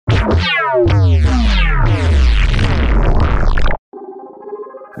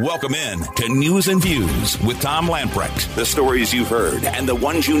Welcome in to News and Views with Tom Lamprecht. The stories you've heard and the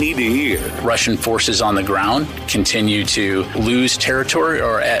ones you need to hear. Russian forces on the ground continue to lose territory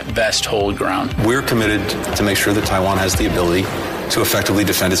or at best hold ground. We're committed to make sure that Taiwan has the ability to effectively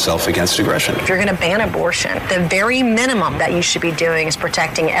defend itself against aggression. If you're going to ban abortion, the very minimum that you should be doing is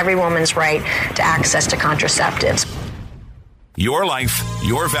protecting every woman's right to access to contraceptives. Your life,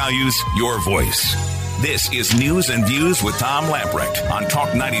 your values, your voice. This is News and Views with Tom Lamprecht on Talk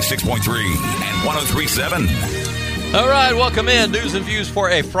 96.3 and 103.7. All right, welcome in. News and Views for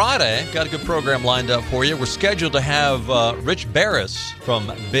a Friday. Got a good program lined up for you. We're scheduled to have Rich Barris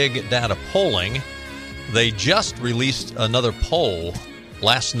from Big Data Polling. They just released another poll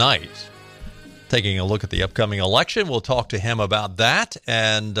last night, taking a look at the upcoming election. We'll talk to him about that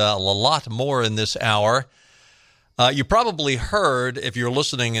and a lot more in this hour. You probably heard, if you're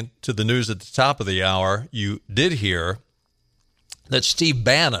listening to the news at the top of the hour, you did hear that Steve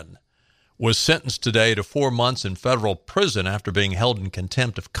Bannon was sentenced today to 4 months in federal prison after being held in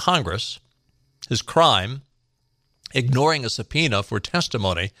contempt of Congress. His crime, ignoring a subpoena for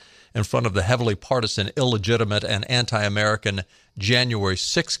testimony in front of the heavily partisan, illegitimate, and anti-American January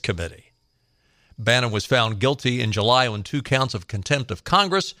 6th committee. Bannon was found guilty in July on 2 counts of contempt of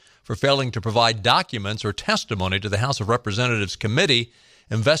Congress for failing to provide documents or testimony to the House of Representatives committee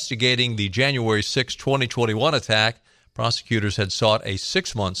investigating the January 6, 2021 attack. Prosecutors had sought a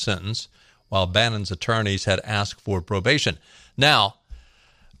 6-month sentence, while Bannon's attorneys had asked for probation. Now,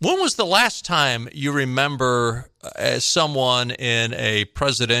 when was the last time you remember someone in a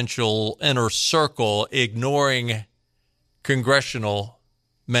presidential inner circle ignoring congressional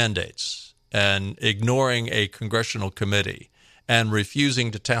mandates and ignoring a congressional committee and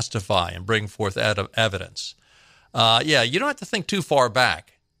refusing to testify and bring forth evidence? You don't have to think too far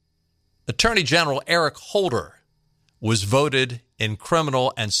back. Attorney General Eric Holder was voted in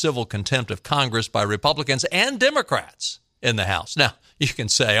criminal and civil contempt of Congress by Republicans and Democrats in the House. Now, you can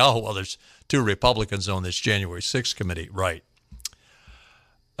say, oh, well, there's 2 Republicans on this January 6th committee. Right.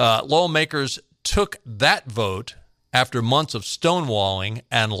 Lawmakers took that vote after months of stonewalling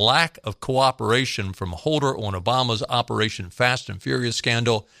and lack of cooperation from Holder on Obama's Operation Fast and Furious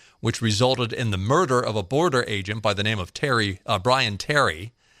scandal, which resulted in the murder of a border agent by the name of Brian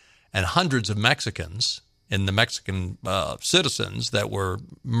Terry, and hundreds of Mexicans and the Mexican citizens that were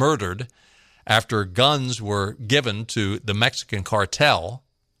murdered after guns were given to the Mexican cartel.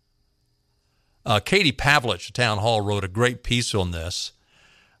 Katie Pavlich at Town Hall wrote a great piece on this.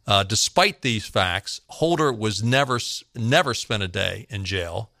 Despite these facts, Holder was never spent a day in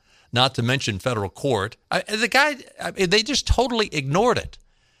jail, not to mention federal court. They just totally ignored it.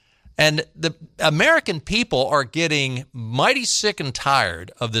 And the American people are getting mighty sick and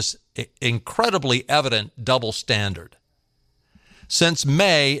tired of this incredibly evident double standard. Since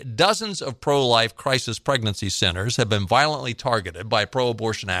May, dozens of pro-life crisis pregnancy centers have been violently targeted by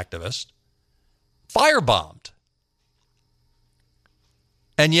pro-abortion activists, firebombed.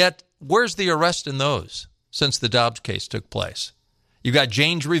 And yet, where's the arrest in those since the Dobbs case took place? You've got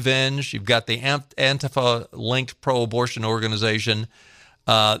Jane's Revenge. You've got the Antifa-linked pro-abortion organization.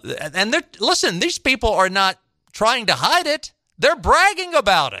 And listen, these people are not trying to hide it. They're bragging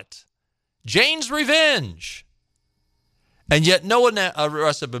about it. Jane's Revenge. And yet no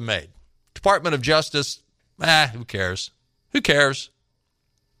arrests have been made. Department of Justice, who cares? Who cares?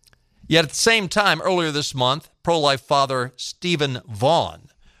 Yet at the same time, earlier this month, pro-life father Paul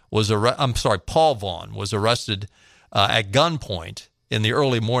Vaughn was arrested at gunpoint in the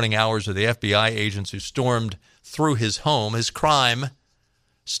early morning hours of the FBI agents who stormed through his home. His crime,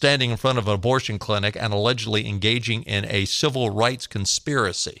 standing in front of an abortion clinic and allegedly engaging in a civil rights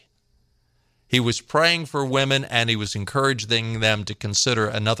conspiracy. He was praying for women and he was encouraging them to consider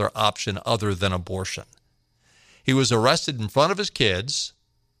another option other than abortion. He was arrested in front of his kids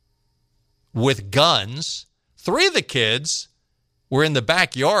with guns. 3 of the kids were in the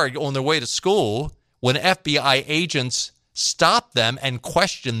backyard on their way to school when FBI agents stopped them and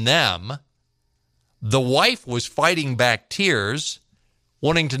questioned them. The wife was fighting back tears,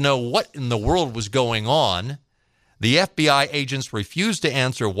 wanting to know what in the world was going on. The FBI agents refused to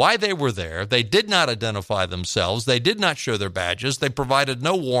answer why they were there. They did not identify themselves. They did not show their badges. They provided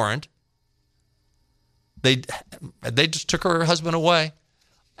no warrant. They just took her husband away.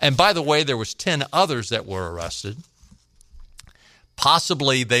 And by the way, there was 10 others that were arrested.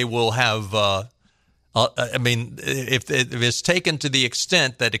 Possibly they will have, if it's taken to the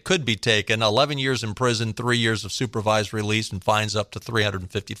extent that it could be taken, 11 years in prison, 3 years of supervised release, and fines up to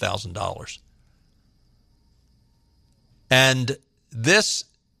 $350,000. And this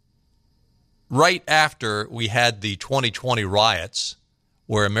right after we had the 2020 riots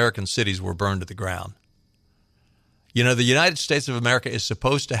where American cities were burned to the ground. You know, the United States of America is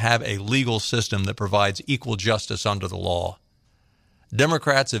supposed to have a legal system that provides equal justice under the law.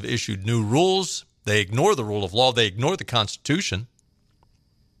 Democrats have issued new rules. They ignore the rule of law. They ignore the Constitution,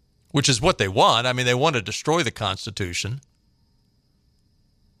 which is what they want. I mean, they want to destroy the Constitution.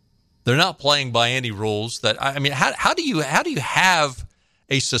 They're not playing by any rules. How do you have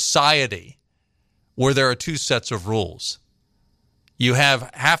a society where there are two sets of rules? You have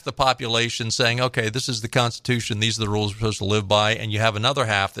half the population saying, okay, this is the Constitution, these are the rules we're supposed to live by, and you have another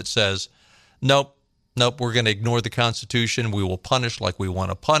half that says, nope, we're going to ignore the Constitution, we will punish like we want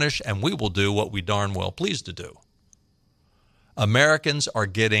to punish, and we will do what we darn well please to do. Americans are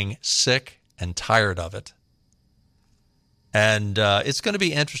getting sick and tired of it. And it's going to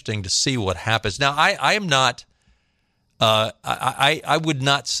be interesting to see what happens. Now, I am not, I would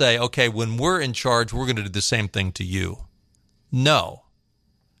not say, okay, when we're in charge, we're going to do the same thing to you. No.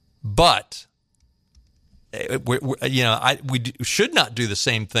 But, we should not do the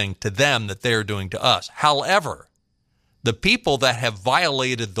same thing to them that they're doing to us. However, the people that have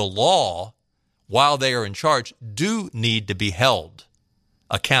violated the law while they are in charge do need to be held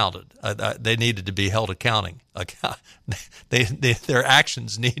accounted. They needed to be held accounting. Their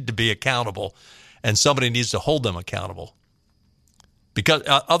actions need to be accountable, and somebody needs to hold them accountable. Because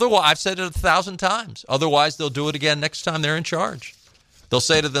otherwise, I've said it 1,000 times, otherwise they'll do it again next time they're in charge. They'll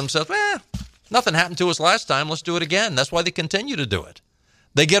say to themselves, nothing happened to us last time, let's do it again. That's why they continue to do it.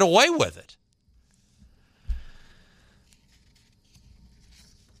 They get away with it.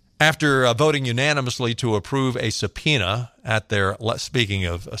 After voting unanimously to approve a subpoena at their, speaking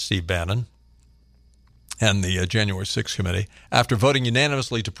of Steve Bannon and the January 6th committee, after voting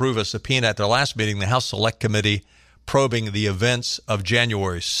unanimously to approve a subpoena at their last meeting, the House Select Committee probing the events of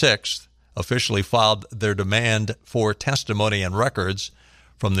January 6th officially filed their demand for testimony and records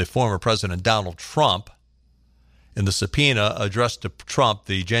from the former President Donald Trump. In the subpoena addressed to Trump,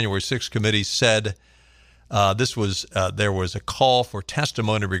 the January 6th committee said there was a call for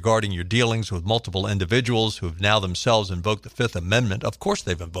testimony regarding your dealings with multiple individuals who have now themselves invoked the Fifth Amendment. Of course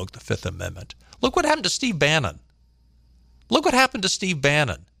they've invoked the Fifth Amendment. Look what happened to Steve Bannon. Look what happened to Steve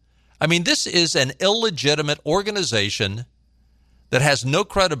Bannon. I mean, this is an illegitimate organization that has no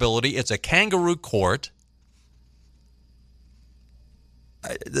credibility. It's a kangaroo court.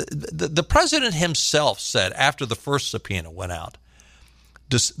 The president himself said after the first subpoena went out,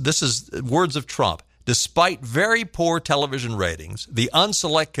 this is words of Trump, despite very poor television ratings, the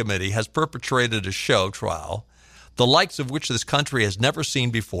Unselect Committee has perpetrated a show trial, the likes of which this country has never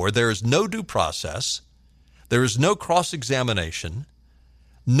seen before. There is no due process. There is no cross-examination,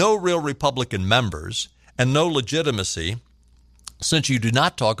 no real Republican members, and no legitimacy, since you do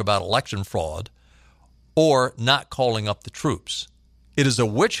not talk about election fraud or not calling up the troops. It is a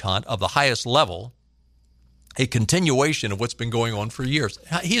witch hunt of the highest level, a continuation of what's been going on for years.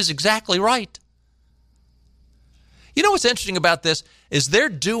 He is exactly right. You know what's interesting about this is they're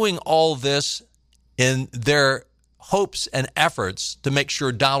doing all this in their hopes and efforts to make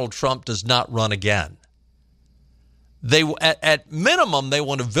sure Donald Trump does not run again. They, at minimum, they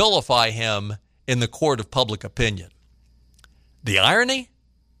want to vilify him in the court of public opinion. The irony?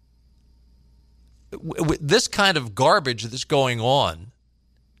 This kind of garbage that's going on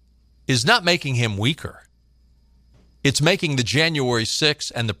is not making him weaker. It's making the January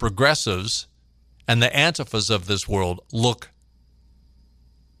 6th and the progressives and the Antifas of this world look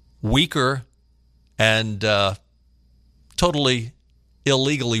weaker and totally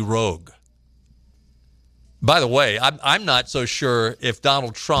illegally rogue. By the way, I'm not so sure if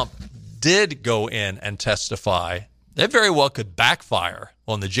Donald Trump did go in and testify, that very well could backfire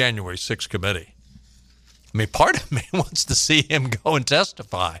on the January 6th committee. I mean, part of me wants to see him go and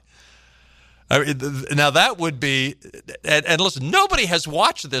testify. I mean, now that would be, and listen, nobody has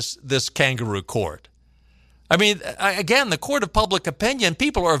watched this kangaroo court. I mean, again, the court of public opinion,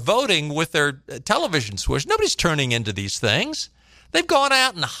 people are voting with their television switch. Nobody's turning into these things. They've gone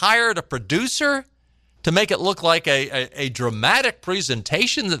out and hired a producer to make it look like a dramatic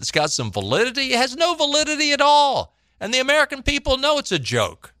presentation that's got some validity. It has no validity at all. And the American people know it's a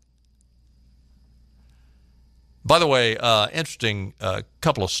joke. By the way, interesting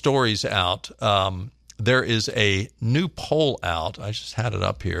couple of stories out. There is a new poll out. I just had it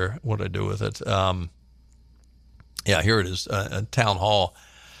up here. What did I do with it? Here it is, Town Hall.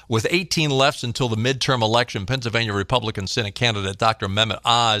 With 18 left until the midterm election, Pennsylvania Republican Senate candidate Dr. Mehmet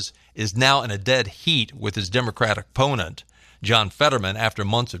Oz is now in a dead heat with his Democratic opponent, John Fetterman after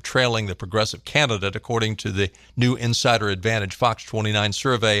months of trailing the progressive candidate, according to the new Insider Advantage Fox 29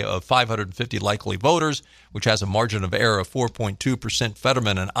 survey of 550 likely voters, which has a margin of error of 4.2%.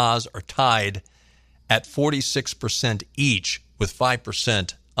 Fetterman and Oz are tied at 46% each, with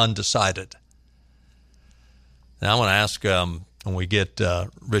 5% undecided. Now I want to ask, when we get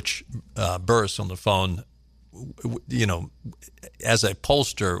Rich Burris on the phone, as a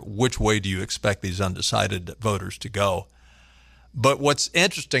pollster, which way do you expect these undecided voters to go? But what's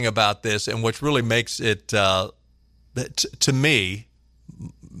interesting about this, and what really makes it, to me,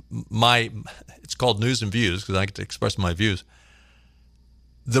 it's called News and Views because I get to express my views.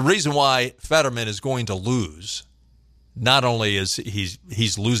 The reason why Fetterman is going to lose, not only is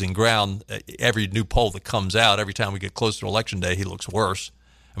he's losing ground, every new poll that comes out, every time we get closer to Election Day, he looks worse.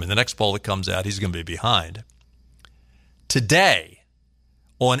 I mean, the next poll that comes out, he's going to be behind. Today,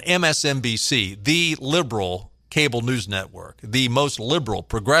 on MSNBC, the liberal cable news network, the most liberal,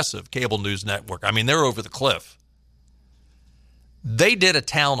 progressive cable news network, I mean, they're over the cliff. They did a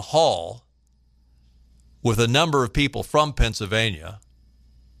town hall with a number of people from Pennsylvania.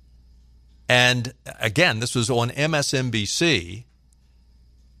 And again, this was on MSNBC.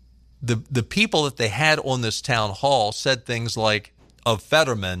 The people that they had on this town hall said things like, of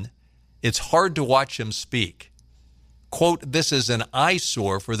Fetterman, it's hard to watch him speak. Quote, this is an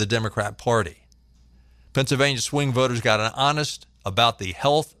eyesore for the Democrat Party. Pennsylvania swing voters got honest about the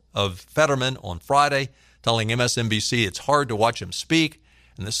health of Fetterman on Friday, telling MSNBC it's hard to watch him speak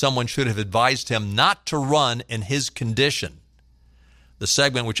and that someone should have advised him not to run in his condition. The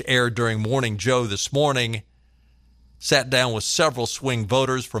segment, which aired during Morning Joe this morning, sat down with several swing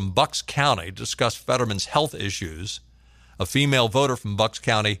voters from Bucks County to discuss Fetterman's health issues. A female voter from Bucks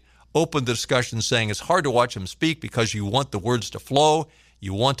County opened the discussion saying it's hard to watch him speak because you want the words to flow.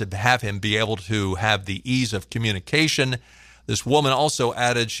 You want to have him be able to have the ease of communication. This woman also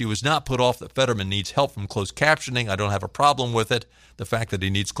added she was not put off that Fetterman needs help from closed captioning. I don't have a problem with it, the fact that he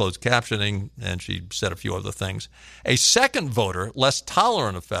needs closed captioning, and she said a few other things. A second voter, less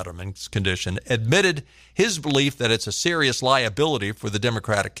tolerant of Fetterman's condition, admitted his belief that it's a serious liability for the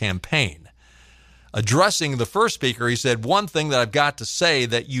Democratic campaign. Addressing the first speaker, he said, one thing that I've got to say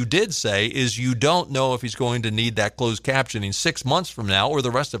that you did say is you don't know if he's going to need that closed captioning 6 months from now or the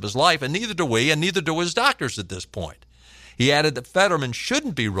rest of his life, and neither do we, and neither do his doctors at this point. He added that Fetterman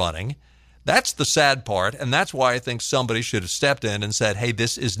shouldn't be running. That's the sad part, and that's why I think somebody should have stepped in and said, hey,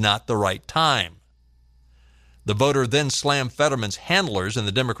 this is not the right time. The voter then slammed Fetterman's handlers in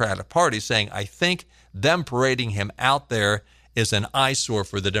the Democratic Party, saying, I think them parading him out there is an eyesore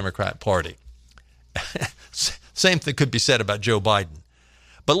for the Democrat Party. Same thing could be said about Joe Biden.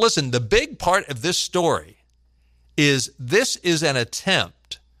 But listen, the big part of this story is this is an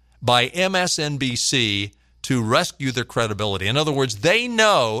attempt by MSNBC to rescue their credibility. In other words, they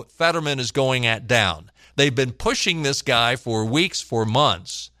know Fetterman is going down. They've been pushing this guy for weeks, for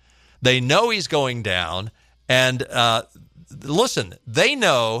months. They know he's going down. And listen, they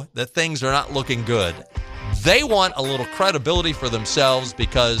know that things are not looking good. They want a little credibility for themselves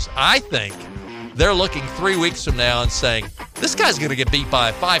because I think they're looking 3 weeks from now and saying, this guy's going to get beat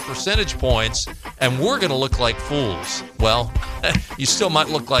by 5 percentage points and we're going to look like fools. Well, you still might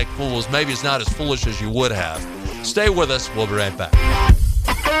look like fools. Maybe it's not as foolish as you would have. Stay with us. We'll be right back.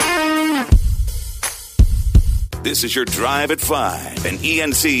 This is your Drive at 5 and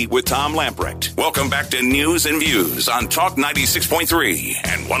ENC with Tom Lamprecht. Welcome back to News and Views on Talk 96.3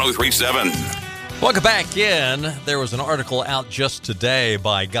 and 103.7. Welcome back in. There was an article out just today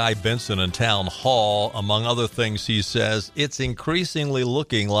by Guy Benson in Town Hall. Among other things, he says, it's increasingly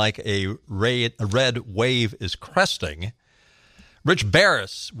looking like a red wave is cresting. Rich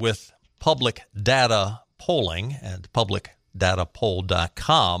Barris with Public Data Polling and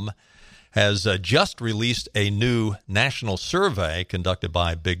publicdatapoll.com has just released a new national survey conducted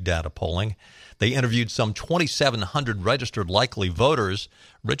by Big Data Polling. They interviewed some 2,700 registered likely voters.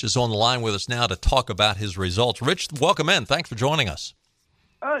 Rich is on the line with us now to talk about his results. Rich, welcome in. Thanks for joining us.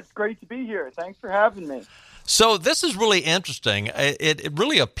 It's great to be here. Thanks for having me. So this is really interesting. It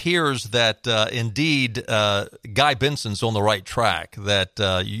really appears that indeed Guy Benson's on the right track. That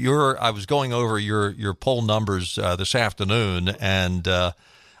I was going over your poll numbers this afternoon, and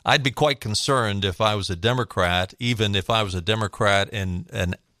I'd be quite concerned if I was a Democrat, even if I was a Democrat in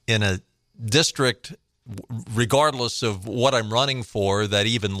a district, regardless of what I'm running for, that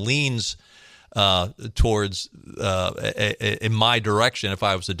even leans towards in my direction. If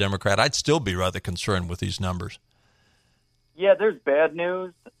I was a Democrat, I'd still be rather concerned with these numbers. Yeah, there's bad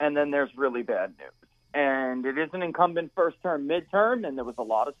news, and then there's really bad news. and it is an incumbent first-term midterm, and there was a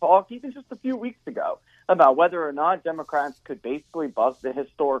lot of talk even just a few weeks ago about whether or not Democrats could basically bust the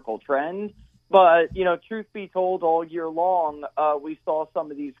historical trend. But, truth be told, all year long, we saw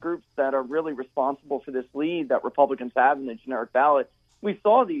some of these groups that are really responsible for this lead that Republicans have in the generic ballot. We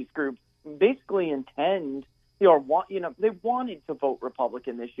saw these groups basically intend, they wanted to vote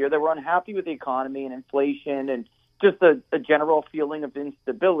Republican this year. They were unhappy with the economy and inflation and just a general feeling of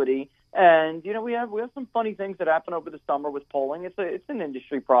instability. And, we have some funny things that happen over the summer with polling. It's an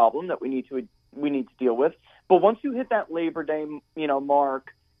industry problem that we need to deal with. But once you hit that Labor Day,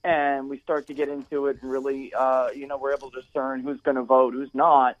 mark, and we start to get into it and really, we're able to discern who's going to vote, who's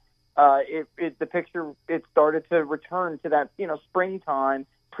not, the picture, it started to return to that, springtime,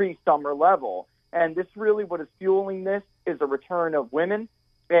 pre-summer level. And this really, what is fueling this is a return of women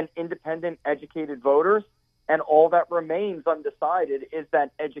and independent educated voters. And all that remains undecided is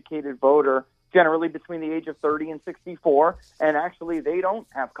that educated voter, generally between the age of 30 and 64, and actually they don't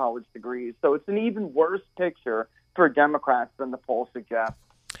have college degrees. So it's an even worse picture for Democrats than the poll suggests.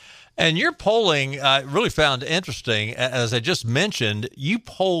 And your polling really found interesting. As I just mentioned, you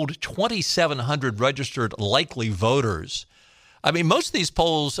polled 2,700 registered likely voters. I mean, most of these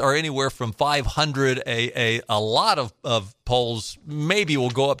polls are anywhere from 500. A lot of polls maybe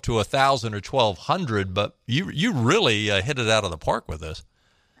will go up to 1,000 or 1,200, but you really hit it out of the park with this.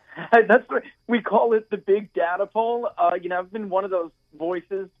 That's what we call it, the big data poll. I've been one of those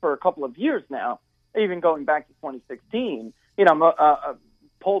voices for a couple of years now, even going back to 2016. I'm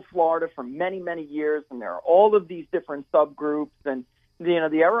polled Florida for many, many years, and there are all of these different subgroups. And,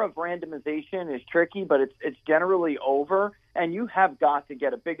 the era of randomization is tricky, but it's generally over. And you have got to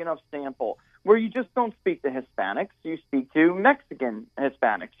get a big enough sample where you just don't speak to Hispanics. You speak to Mexican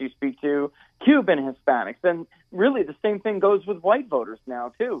Hispanics. You speak to Cuban Hispanics. And really the same thing goes with white voters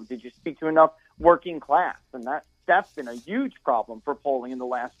now, too. Did you speak to enough working class? And that's been a huge problem for polling in the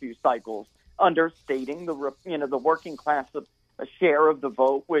last few cycles, understating the working class of a share of the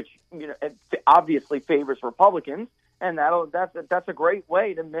vote, which obviously favors Republicans, and that's a great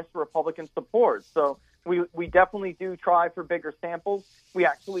way to miss Republican support. So we definitely do try for bigger samples. We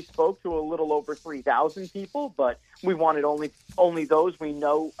actually spoke to a little over 3,000 people, but we wanted only those we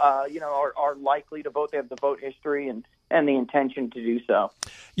know are likely to vote. They have the vote history and the intention to do so.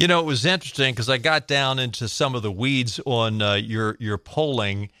 It was interesting because I got down into some of the weeds on your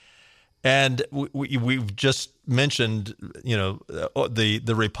polling. And we've just mentioned,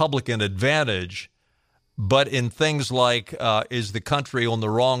 the Republican advantage, but in things like is the country on the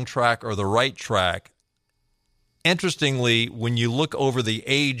wrong track or the right track? Interestingly, when you look over the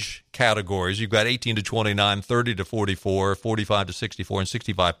age categories, you've got 18 to 29, 30 to 44, 45 to 64, and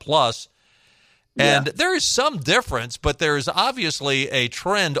 65 plus. And there is some difference, but there is obviously a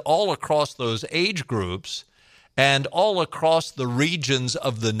trend all across those age groups and all across the regions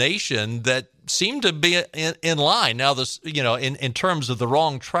of the nation that seem to be in line. Now, this, in terms of the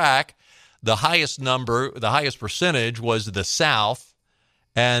wrong track, the highest percentage was the South,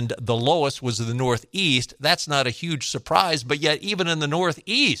 and the lowest was the Northeast. That's not a huge surprise, but yet even in the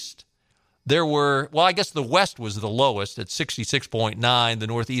Northeast, there were, I guess the West was the lowest at 66.9. The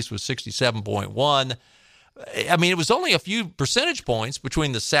Northeast was 67.1. I mean, it was only a few percentage points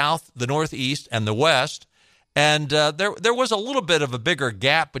between the South, the Northeast, and the West. And there was a little bit of a bigger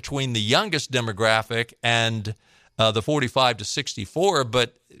gap between the youngest demographic and the 45 to 64,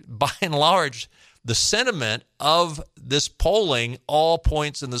 but by and large, the sentiment of this polling all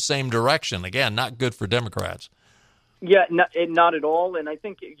points in the same direction. Again, not good for Democrats. Yeah, not at all. And I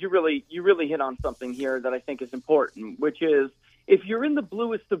think you really hit on something here that I think is important, which is if you're in the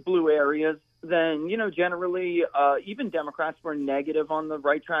bluest of blue areas, then, generally, even Democrats were negative on the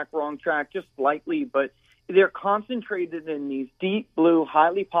right track, wrong track, just slightly, but they're concentrated in these deep blue,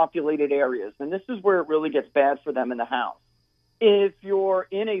 highly populated areas. And this is where it really gets bad for them in the House. If you're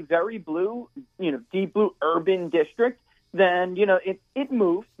in a very blue, deep blue urban district, then, it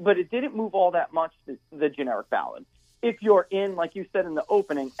moved, but it didn't move all that much, the generic ballot. If you're in, like you said in the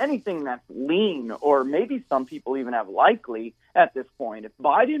opening, anything that's lean, or maybe some people even have likely at this point, if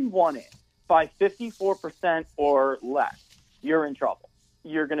Biden won it by 54% or less, you're in trouble.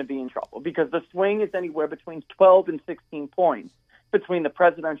 You're going to be in trouble because the swing is anywhere between 12 and 16 points between the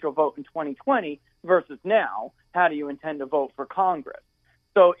presidential vote in 2020 versus now. How do you intend to vote for Congress?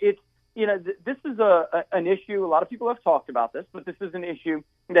 So it's, this is an issue. A lot of people have talked about this, but this is an issue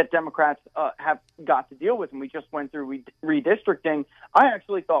that Democrats have got to deal with. And we just went through redistricting. I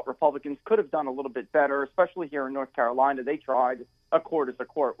actually thought Republicans could have done a little bit better, especially here in North Carolina. They tried. A court is a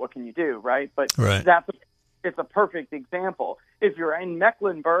court. What can you do, right? But it's a perfect example. If you're in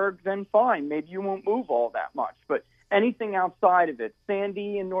Mecklenburg, then fine, maybe you won't move all that much. But anything outside of it,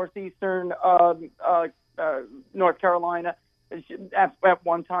 Sandy in northeastern North Carolina, at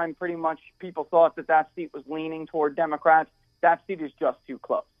one time, pretty much people thought that seat was leaning toward Democrats. That seat is just too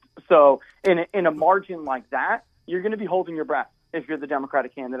close. So in a margin like that, you're going to be holding your breath if you're the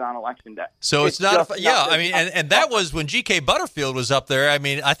Democratic candidate on Election Day. So it's not, and that was when G.K. Butterfield was up there. I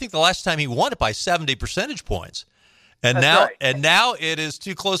mean, I think the last time he won it by 70 percentage points. And now it is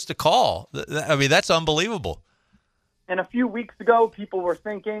too close to call. I mean, that's unbelievable. And a few weeks ago, people were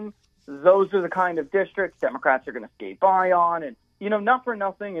thinking those are the kind of districts Democrats are going to skate by on. And, not for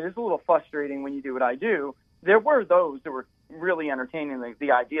nothing, it is a little frustrating when you do what I do. There were those that were really entertaining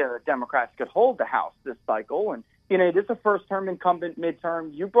the idea that Democrats could hold the House this cycle. And, it is a first-term incumbent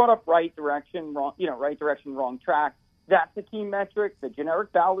midterm. You brought up right direction, wrong track. That's a key metric. The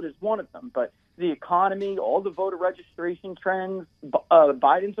generic ballot is one of them. But the economy, all the voter registration trends,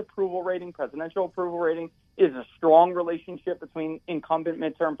 Biden's approval rating, presidential approval rating, is a strong relationship between incumbent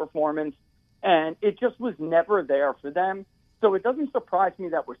midterm performance. And it just was never there for them. So it doesn't surprise me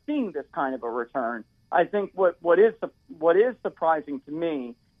that we're seeing this kind of a return. I think what is surprising to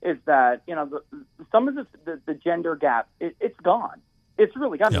me is that some of the gender gap it's gone. It's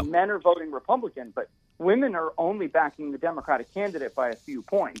really gone. Yep. Men are voting Republican, but women are only backing the Democratic candidate by a few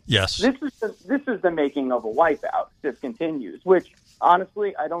points. Yes, this is the making of a wipeout. This continues, which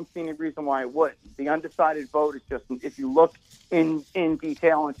honestly I don't see any reason why it would. The undecided vote is just, if you look in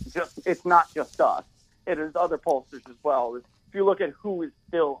detail, it's not just us. It is other pollsters as well. If you look at who is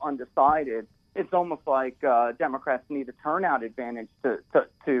still undecided, it's almost like Democrats need a turnout advantage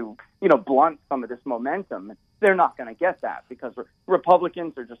to blunt some of this momentum. They're not going to get that because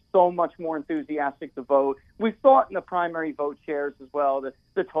Republicans are just so much more enthusiastic to vote. We saw it in the primary vote shares as well.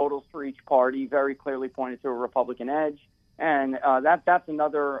 The totals for each party very clearly pointed to a Republican edge, and that's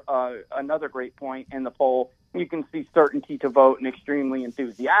another great point in the poll. You can see certainty to vote and extremely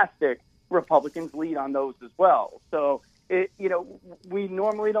enthusiastic Republicans lead on those as well. So we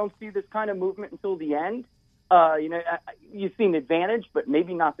normally don't see this kind of movement until the end. You see an advantage, but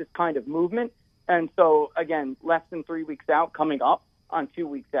maybe not this kind of movement. And so, again, less than 3 weeks out, coming up on 2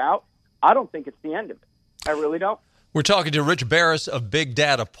 weeks out, I don't think it's the end of it. I really don't. We're talking to Rich Baris of Big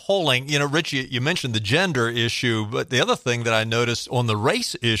Data Polling. Rich, you mentioned the gender issue, but the other thing that I noticed on the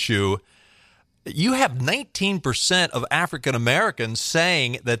race issue, you have 19% of African Americans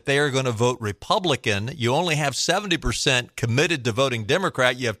saying that they are going to vote Republican. You only have 70% committed to voting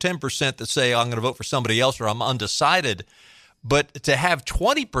Democrat. You have 10% that say, I'm going to vote for somebody else or I'm undecided. But to have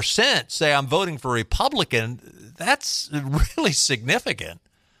 20% say I'm voting for Republican, that's really significant.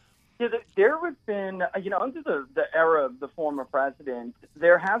 Yeah, there has been, under the era of the former president,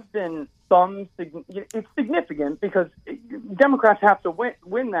 there has been some, it's significant because Democrats have to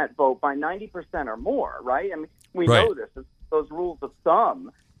win that vote by 90% or more, right? I mean, we know this, it's those rules of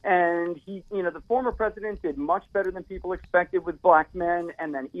thumb. And the former president did much better than people expected with black men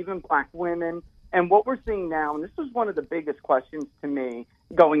and then even black women. And what we're seeing now, and this was one of the biggest questions to me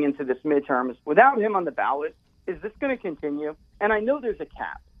going into this midterm, is without him on the ballot, is this going to continue? And I know there's a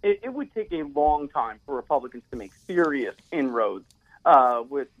cap. It would take a long time for Republicans to make serious inroads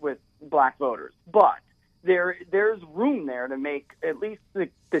with black voters. But there's room there to make at least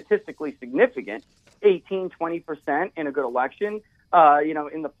statistically significant 18, 20% in a good election.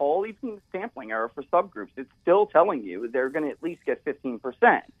 In the poll, even the sampling error for subgroups, it's still telling you they're going to at least get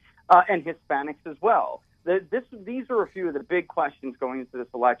 15%. And Hispanics as well. These are a few of the big questions going into this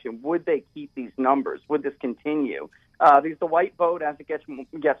election. Would they keep these numbers? Would this continue? Because the white vote, as it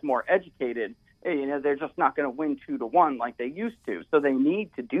gets more educated, they're just not going to win 2-1 like they used to. So they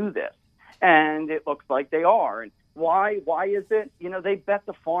need to do this, and it looks like they are. And why is it? They bet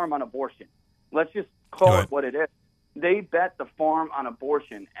the farm on abortion. Let's just call it what it is. They bet the farm on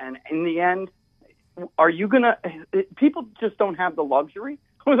abortion, and in the end, are you going to? People just don't have the luxury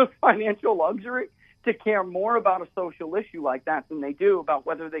or the financial luxury to care more about a social issue like that than they do about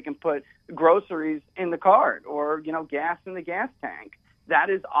whether they can put groceries in the cart or, gas in the gas tank. That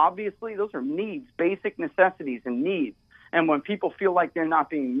is obviously, those are needs, basic necessities and needs. And when people feel like they're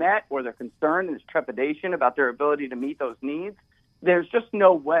not being met or they're concerned and there's trepidation about their ability to meet those needs, there's just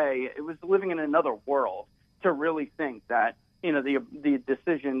no way. It was living in another world to really think that, the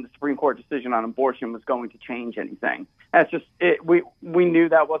Supreme Court decision on abortion was going to change anything. That's just it. We knew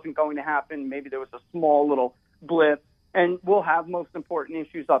that wasn't going to happen. Maybe there was a small little blip, and we'll have most important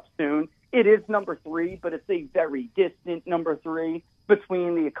issues up soon. It is number 3, but it's a very distant number 3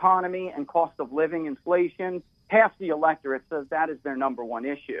 between the economy and cost of living inflation. Half the electorate says that is their number 1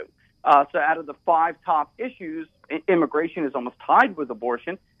 issue. So out of the 5 top issues, immigration is almost tied with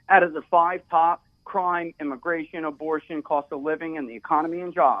abortion. Out of the 5 top, crime, immigration, abortion, cost of living, and the economy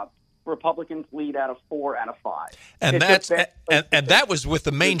and jobs, Republicans lead out of 4 out of 5. And that was with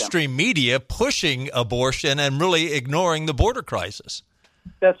the mainstream media pushing abortion and really ignoring the border crisis.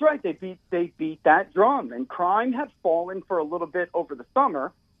 That's right. They beat that drum, and crime had fallen for a little bit over the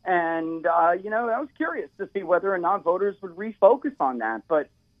summer. And I was curious to see whether or not voters would refocus on that. But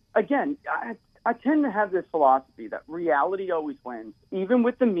again, I tend to have this philosophy that reality always wins, even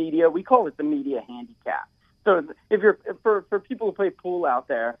with the media. We call it the media handicap. So if you're for people who play pool out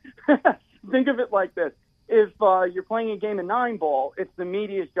there, think of it like this. If you're playing a game of 9-ball, it's the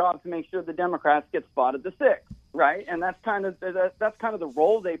media's job to make sure the Democrats get spotted the 6, right? And that's kind of the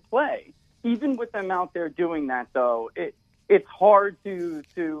role they play. Even with them out there doing that, though, it's hard to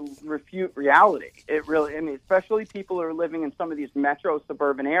refute reality. It really, especially people who are living in some of these metro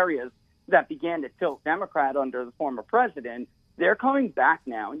suburban areas that began to tilt Democrat under the former president. They're coming back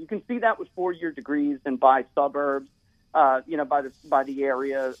now, and you can see that with 4-year degrees and by suburbs, by the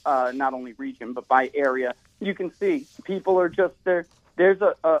area, not only region but by area. You can see people are just there. There's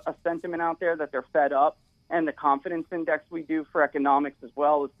a sentiment out there that they're fed up, and the confidence index we do for economics as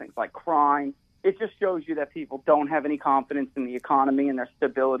well as things like crime. It just shows you that people don't have any confidence in the economy and their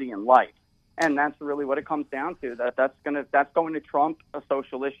stability in life, and that's really what it comes down to. That's going to trump a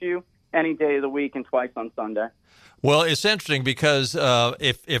social issue any day of the week and twice on Sunday. Well, it's interesting because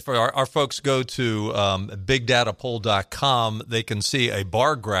if our folks go to bigdatapoll.com, they can see a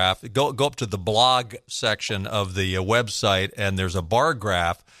bar graph. Go up to the blog section of the website, and there's a bar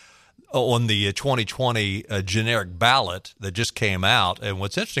graph on the 2020 generic ballot that just came out. And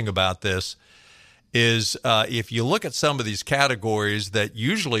what's interesting about this is if you look at some of these categories that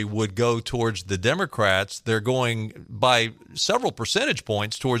usually would go towards the Democrats, they're going by several percentage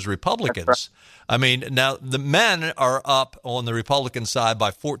points towards Republicans. I mean, now the men are up on the Republican side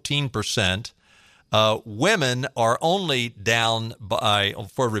by 14%. Women are only down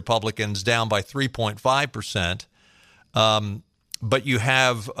for Republicans, down by 3.5%. But you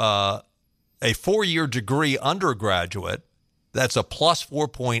have a 4-year degree undergraduate, that's a plus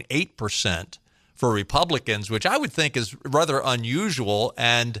 4.8%. for Republicans, which I would think is rather unusual.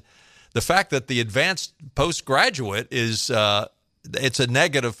 And the fact that the advanced postgraduate is it's a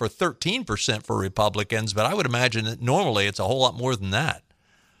negative for 13% for Republicans, but I would imagine that normally it's a whole lot more than that.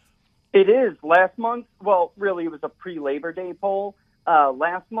 It is. Last month, well, really, it was a pre-Labor Day poll.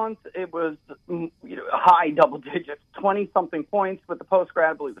 Last month, it was high double digits, 20-something points, with the postgrad,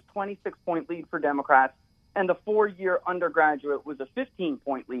 I believe, it was 26-point lead for Democrats. And the 4-year undergraduate was a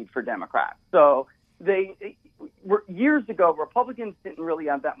 15-point lead for Democrats. So years ago, Republicans didn't really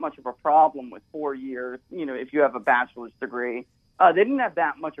have that much of a problem with 4 years. If you have a bachelor's degree, they didn't have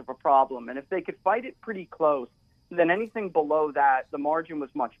that much of a problem. And if they could fight it pretty close, then anything below that, the margin was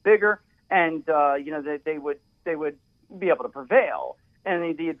much bigger, and they would be able to prevail.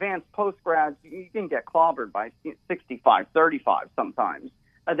 And the advanced postgrads, you can get clobbered by 65-35 sometimes.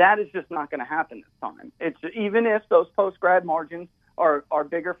 That is just not going to happen this time. It's even if those post-grad margins are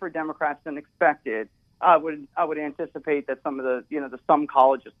bigger for Democrats than expected. I would anticipate that some of the some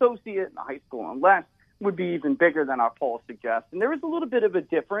college associate and the high school and less would be even bigger than our poll suggests. And there is a little bit of a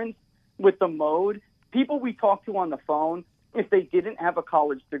difference with the mode. People we talked to on the phone, if they didn't have a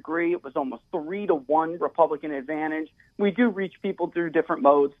college degree, it was almost 3-1 Republican advantage. We do reach people through different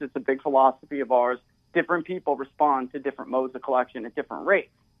modes. It's a big philosophy of ours. Different people respond to different modes of collection at different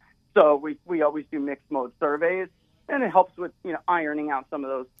rates. So we always do mixed mode surveys, and it helps with ironing out some of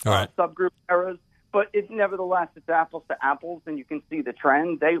those subgroup errors. But nevertheless, it's apples to apples, and you can see the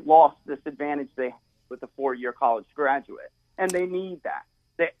trend. They lost this advantage they had with the 4-year college graduate, and they need that.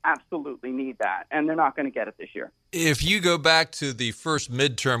 They absolutely need that, and they're not going to get it this year. If you go back to the first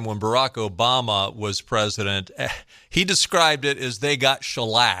midterm when Barack Obama was president, he described it as they got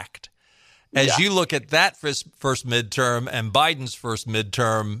shellacked. As you look at that first midterm and Biden's first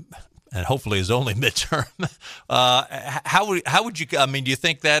midterm, and hopefully his only midterm, how would you? I mean, do you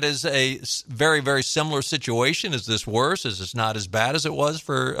think that is a very, very similar situation? Is this worse? Is this not as bad as it was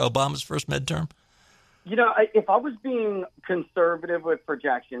for Obama's first midterm? If I was being conservative with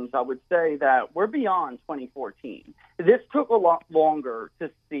projections, I would say that we're beyond 2014. This took a lot longer to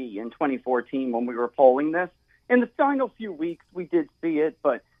see in 2014 when we were polling this. In the final few weeks, we did see it,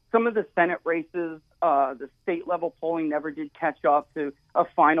 but some of the Senate races, the state-level polling never did catch up to a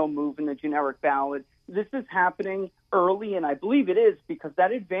final move in the generic ballot. This is happening early, and I believe it is because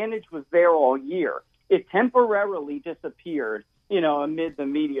that advantage was there all year. It temporarily disappeared, amid the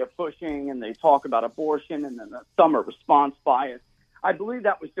media pushing, and they talk about abortion and then the summer response bias. I believe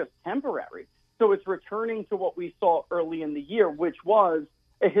that was just temporary. So it's returning to what we saw early in the year, which was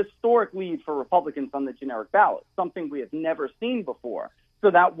a historic lead for Republicans on the generic ballot, something we have never seen before. So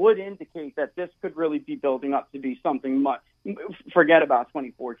that would indicate that this could really be building up to be something much. Forget about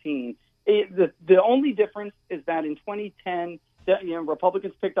 2014. The only difference is that in 2010,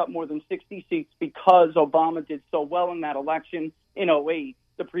 Republicans picked up more than 60 seats because Obama did so well in that election in 2008,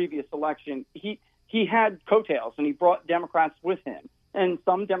 the previous election. He had coattails, and he brought Democrats with him. And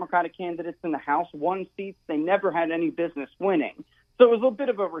some Democratic candidates in the House won seats they never had any business winning. So it was a bit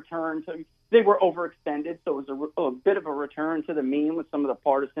of a return to, they were overextended, so it was a bit of a return to the mean with some of the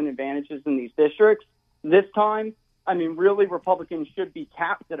partisan advantages in these districts. This time, I mean, really, Republicans should be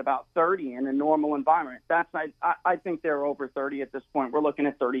capped at about 30 in a normal environment. I think they're over 30 at this point. We're looking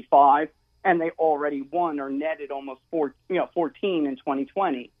at 35, and they already won or netted almost 14 in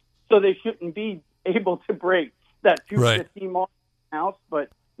 2020. So they shouldn't be able to break that 250 mark in the House, but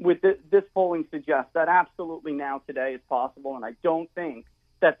with this polling suggests that absolutely now today is possible, and I don't think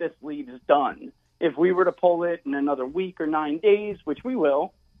that this lead is done. If we were to pull it in another week or 9 days, which we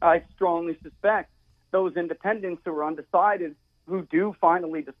will, I strongly suspect those independents who are undecided, who do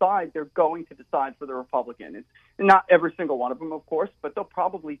finally decide, they're going to decide for the Republican. It's not every single one of them, of course, but they'll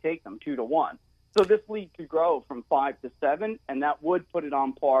probably take them 2-1. So this lead could grow from 5 to 7, and that would put it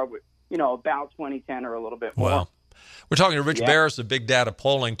on par with, about 2010 or a little bit more. Wow. We're talking to Rich Baris of Big Data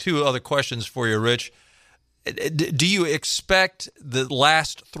Polling. Two other questions for you, Rich. Do you expect the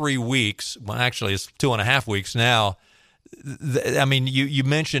last 3 weeks, well, actually it's 2.5 weeks now, I mean, you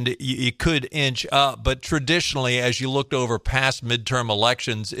mentioned it could inch up, but traditionally, as you looked over past midterm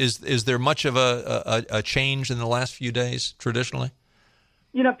elections, is there much of a change in the last few days traditionally?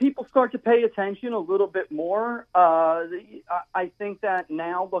 People start to pay attention a little bit more. I think that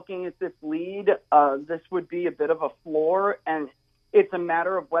now, looking at this lead, this would be a bit of a floor, and it's a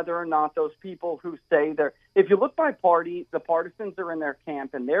matter of whether or not those people who say if you look by party, the partisans are in their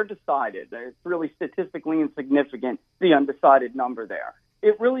camp and they're decided. It's really statistically insignificant, the undecided number there.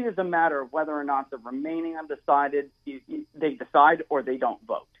 It really is a matter of whether or not the remaining undecided, they decide or they don't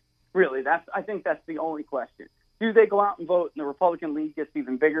vote. Really, I think that's the only question. Do they go out and vote and the Republican lead gets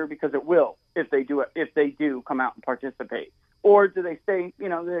even bigger? Because it will if they do come out and participate. Or do they stay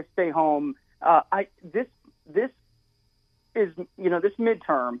home? This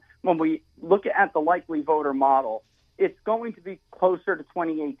midterm, when we look at the likely voter model, it's going to be closer to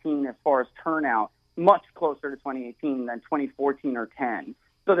 2018 as far as turnout, much closer to 2018 than 2014 or 10.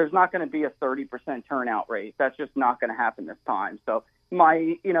 So there's not going to be a 30% turnout rate. That's just not going to happen this time. So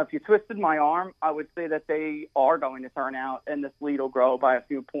if you twisted my arm, I would say that they are going to turn out, and this lead will grow by a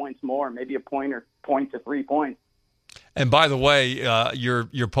few points more, maybe a point to 3 points. And by the way,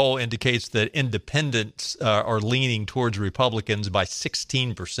 your poll indicates that independents are leaning towards Republicans by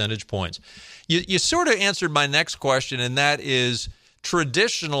 16 percentage points. You sort of answered my next question, and that is,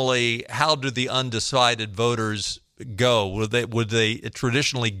 traditionally, how do the undecided voters go? Would they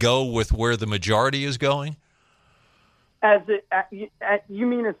traditionally go with where the majority is going? You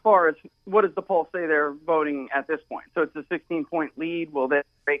mean as far as what does the poll say they're voting at this point? So it's a 16-point lead. Will they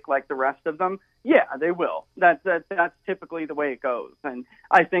break like the rest of them? Yeah, they will. That's typically the way it goes. And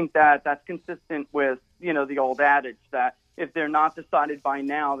I think that that's consistent with, the old adage that if they're not decided by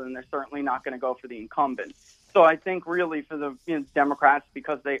now, then they're certainly not going to go for the incumbent. So I think really for the Democrats,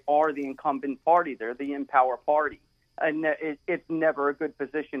 because they are the incumbent party, they're the in-power party. And it's never a good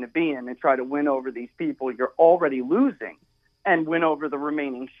position to be in and try to win over these people you're already losing and win over the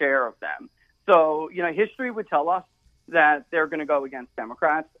remaining share of them. So, history would tell us that they're going to go against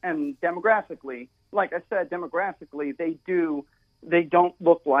Democrats. And demographically, like I said, they don't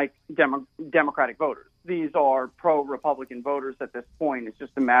look like Democratic voters. These are pro-Republican voters at this point. It's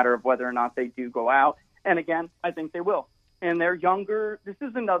just a matter of whether or not they do go out. And again, I think they will. And they're younger. This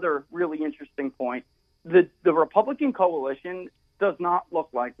is another really interesting point. The Republican coalition does not look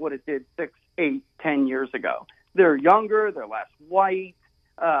like what it did 6, 8, 10 years ago. They're younger, they're less white,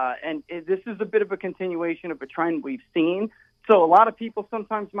 and this is a bit of a continuation of a trend we've seen. So a lot of people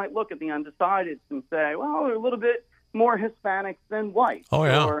sometimes might look at the undecideds and say, well, they're a little bit more Hispanics than white. Oh,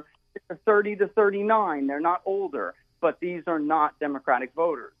 yeah. Or they're 30 to 39, they're not older. But these are not Democratic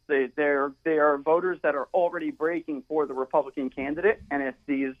voters. They are voters that are already breaking for the Republican candidate, and if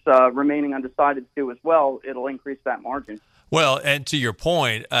these remaining undecideds do as well, it'll increase that margin. Well, and to your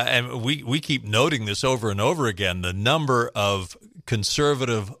point, and we keep noting this over and over again, the number of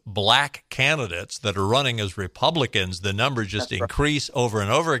conservative black candidates that are running as Republicans, the numbers just increase over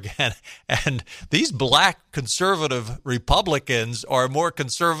and over again. And these black conservative Republicans are more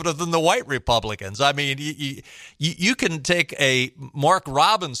conservative than the white Republicans. I mean, you can take a Mark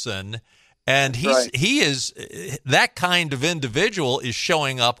Robinson, and he is that kind of individual is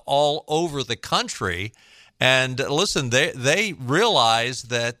showing up all over the country. And listen, they realize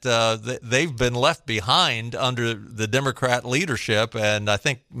that they've been left behind under the Democrat leadership, and I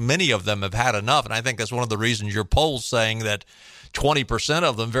think many of them have had enough. And I think that's one of the reasons your poll's saying that 20%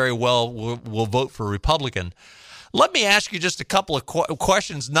 of them very well will vote for Republican. Let me ask you just a couple of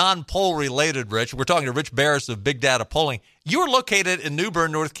questions, non-poll related, Rich. We're talking to Rich Baris of Big Data Polling. You're located in New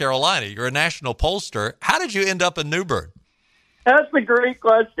Bern, North Carolina. You're a national pollster. How did you end up in New Bern? That's a great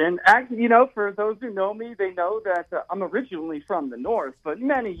question. Actually, for those who know me, they know that I'm originally from the North, but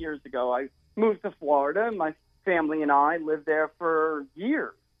many years ago I moved to Florida. My family and I lived there for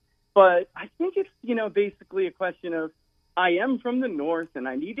years. But I think it's, basically a question of I am from the North and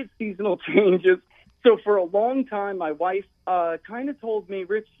I needed seasonal changes. So for a long time, my wife kind of told me,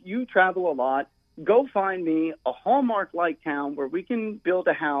 Rich, you travel a lot. Go find me a Hallmark-like town where we can build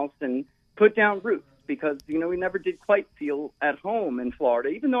a house and put down roots. Because, we never did quite feel at home in Florida,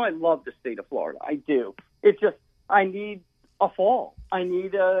 even though I love the state of Florida. I do. It's just, I need a fall. I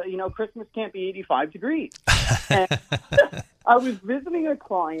need, Christmas can't be 85 degrees. And I was visiting a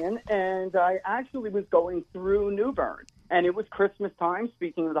client, and I actually was going through New Bern. And it was Christmas time,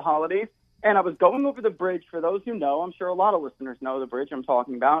 speaking of the holidays. And I was going over the bridge. For those who know, I'm sure a lot of listeners know the bridge I'm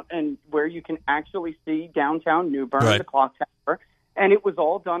talking about, and where you can actually see downtown New Bern, right, the clock tower. And it was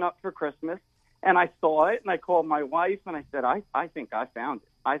all done up for Christmas. And I saw it, and I called my wife, and I said, I think I found it.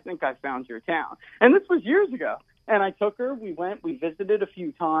 I think I found your town. And this was years ago. And I took her. We went. We visited a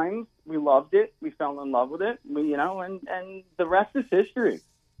few times. We loved it. We fell in love with it. And the rest is history.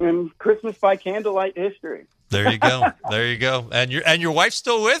 And Christmas by candlelight history. There you go. There you go. And your wife's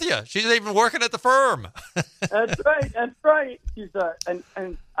still with you. She's even working at the firm. That's right. That's right. She's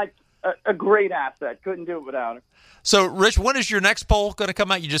a great asset. Couldn't do it without her. So, Rich, when is your next poll going to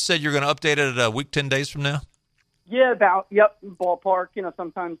come out? You just said you're going to update it a week, 10 days from now? Yeah, ballpark.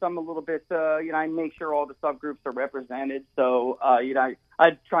 Sometimes I'm a little bit, I make sure all the subgroups are represented. So, I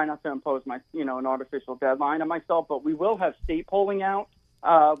try not to impose an artificial deadline on myself, but we will have state polling out.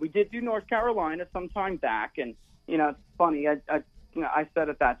 We did do North Carolina some time back, and, it's funny. I said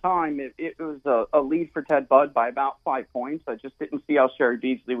at that time it was a lead for Ted Budd by about 5 points. I just didn't see how Sherry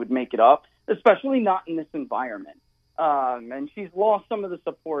Beasley would make it up, especially not in this environment. And she's lost some of the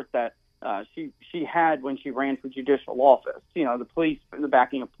support that she had when she ran for judicial office, the police, the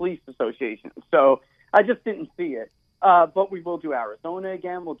backing of police associations. So I just didn't see it. But we will do Arizona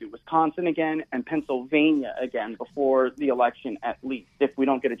again. We'll do Wisconsin again and Pennsylvania again before the election, at least, if we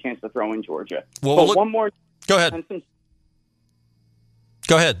don't get a chance to throw in Georgia. Well, one more. Go ahead.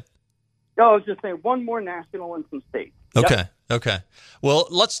 Go ahead. I was just saying one more national and some states. Okay. Yep. Okay. Well,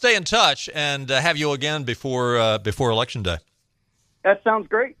 let's stay in touch and have you again before Election Day. That sounds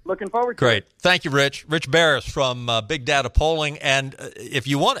great. Looking forward to it. Great. Thank you, Rich. Rich Baris from Big Data Polling. And if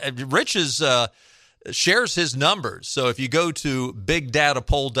you want, Rich shares his numbers. So if you go to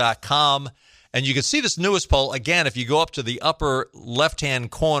bigdatapoll.com, and you can see this newest poll. Again, if you go up to the upper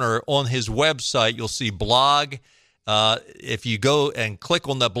left-hand corner on his website, you'll see blog. If you go and click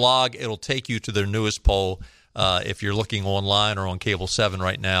on the blog, it'll take you to their newest poll. If you're looking online or on Cable 7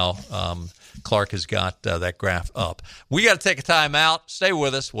 right now, Clark has got that graph up. We got to take a time out. Stay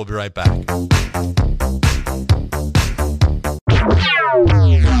with us. We'll be right back.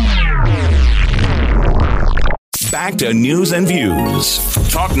 Back to News and Views.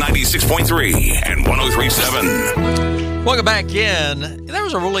 Talk 96.3 and 103.7. Welcome back in. There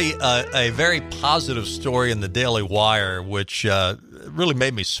was a very positive story in the Daily Wire, which really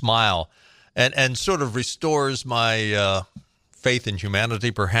made me smile and sort of restores my faith in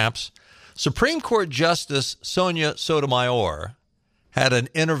humanity, perhaps. Supreme Court Justice Sonia Sotomayor had an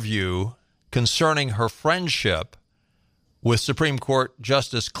interview concerning her friendship with Supreme Court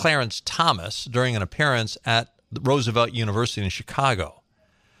Justice Clarence Thomas during an appearance at Roosevelt University in Chicago.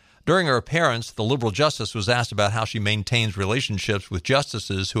 During her appearance, the liberal justice was asked about how she maintains relationships with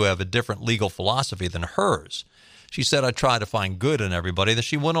justices who have a different legal philosophy than hers. She said, "I try to find good in everybody." Then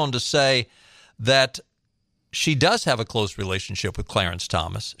she went on to say that she does have a close relationship with Clarence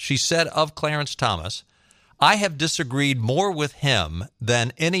Thomas. She said of Clarence Thomas, I have disagreed more with him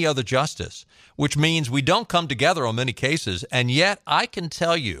than any other justice, which means we don't come together on many cases. And yet I can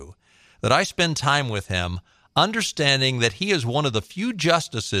tell you that I spend time with him understanding that he is one of the few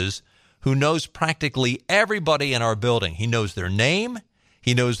justices who knows practically everybody in our building. He knows their name.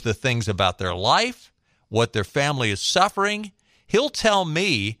 He knows the things about their life, what their family is suffering. He'll tell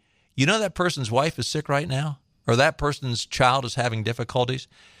me, you know, that person's wife is sick right now, or that person's child is having difficulties.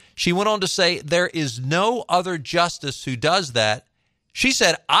 She went on to say, there is no other justice who does that. She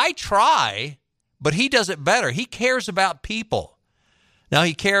said, I try, but he does it better. He cares about people. Now,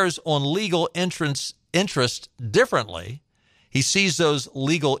 he cares on legal interest differently. He sees those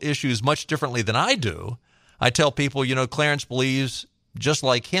legal issues much differently than I do. I tell people, you know, Clarence believes, just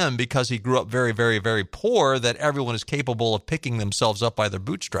like him, because he grew up very, very, very poor, that everyone is capable of picking themselves up by their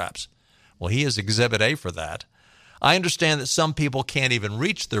bootstraps. Well, he is Exhibit A for that. I understand that some people can't even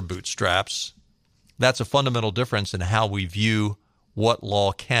reach their bootstraps. That's a fundamental difference in how we view what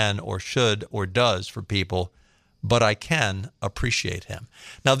law can or should or does for people, but I can appreciate him.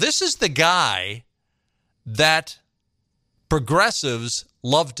 Now, this is the guy that progressives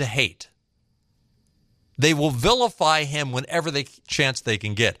love to hate. They will vilify him whenever chance they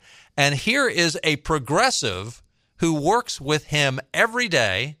can get. And here is a progressive who works with him every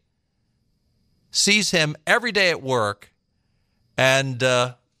day, sees him every day at work, and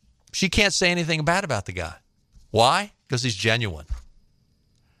she can't say anything bad about the guy. Why? Because he's genuine.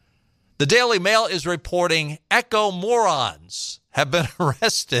 The Daily Mail is reporting eco-morons have been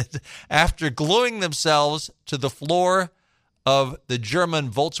arrested after gluing themselves to the floor of the German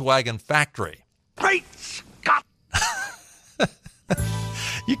Volkswagen factory. Great Scott!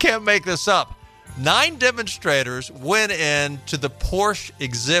 You can't make this up. 9 demonstrators went into the Porsche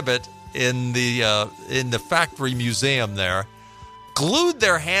exhibit in the factory museum there, glued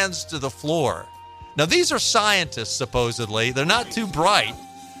their hands to the floor. Now, these are scientists, supposedly. They're not too bright.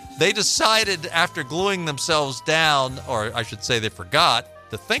 They decided after gluing themselves down, or I should say they forgot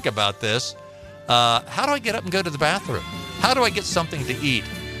to think about this, how do I get up and go to the bathroom? How do I get something to eat?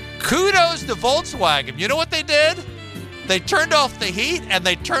 Kudos to Volkswagen. You know what they did? They turned off the heat and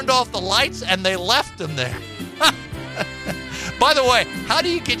they turned off the lights and they left them there. By the way, how do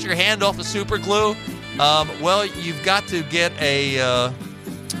you get your hand off of super glue? Well, you've got to get a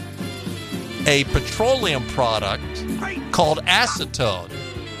petroleum product called acetone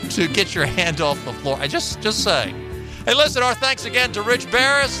to get your hand off the floor. I just saying. Hey, listen, our thanks again to Rich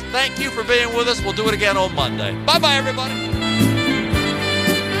Baris. Thank you for being with us. We'll do it again on Monday. Bye-bye, everybody.